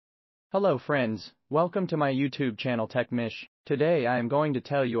Hello friends, welcome to my YouTube channel TechMish. Today I am going to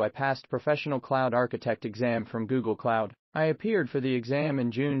tell you I passed Professional Cloud Architect exam from Google Cloud. I appeared for the exam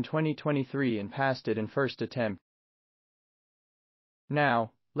in June 2023 and passed it in first attempt.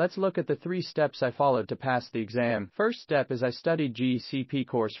 Now, let's look at the 3 steps I followed to pass the exam. First step is I studied GCP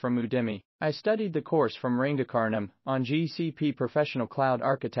course from Udemy. I studied the course from Rangakarnam on GCP Professional Cloud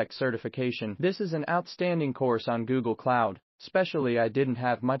Architect certification. This is an outstanding course on Google Cloud. Especially I didn't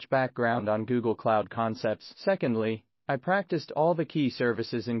have much background on Google Cloud concepts. Secondly, I practiced all the key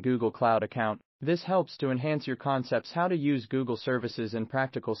services in Google Cloud account. This helps to enhance your concepts how to use Google services in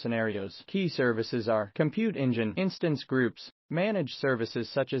practical scenarios. Key services are Compute Engine, Instance Groups, Managed Services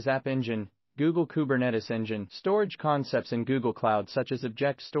such as App Engine, Google Kubernetes Engine, storage concepts in Google Cloud such as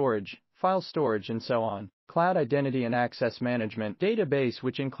Object Storage, File Storage and so on. Cloud Identity and Access Management, Database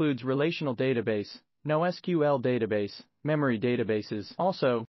which includes Relational Database, NoSQL Database, Memory Databases.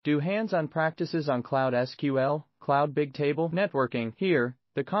 Also, do hands-on practices on Cloud SQL, Cloud Bigtable, Networking. Here,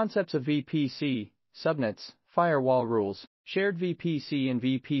 the concepts of VPC, subnets, firewall rules, shared VPC and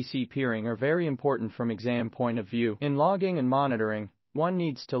VPC peering are very important from exam point of view. In logging and monitoring, one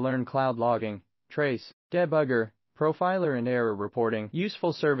needs to learn cloud logging, trace, debugger, profiler and error reporting.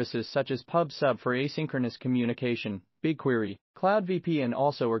 Useful services such as PubSub for asynchronous communication, BigQuery, Cloud VPN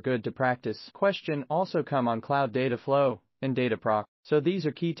also are good to practice. Question also come on Cloud Data Flow and Dataproc. So these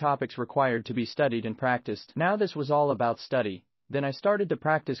are key topics required to be studied and practiced. Now this was all about study. Then I started to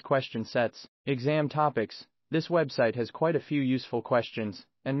practice question sets. Exam topics. This website has quite a few useful questions,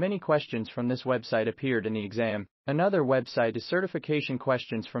 and many questions from this website appeared in the exam. Another website is Certification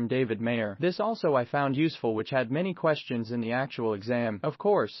Questions from David Mayer. This also I found useful which had many questions in the actual exam. Of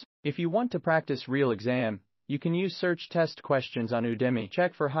course, if you want to practice real exam, you can use search test questions on Udemy.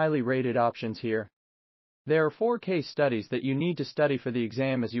 Check for highly rated options here. There are 4 case studies that you need to study for the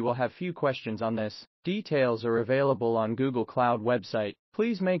exam as you will have few questions on this. Details are available on Google Cloud website.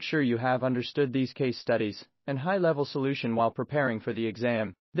 Please make sure you have understood these case studies and high-level solution while preparing for the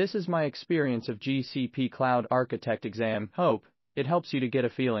exam. This is my experience of GCP Cloud Architect exam. Hope it helps you to get a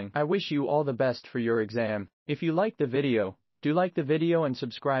feeling. I wish you all the best for your exam. If you like the video, do like the video and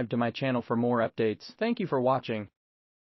subscribe to my channel for more updates. Thank you for watching.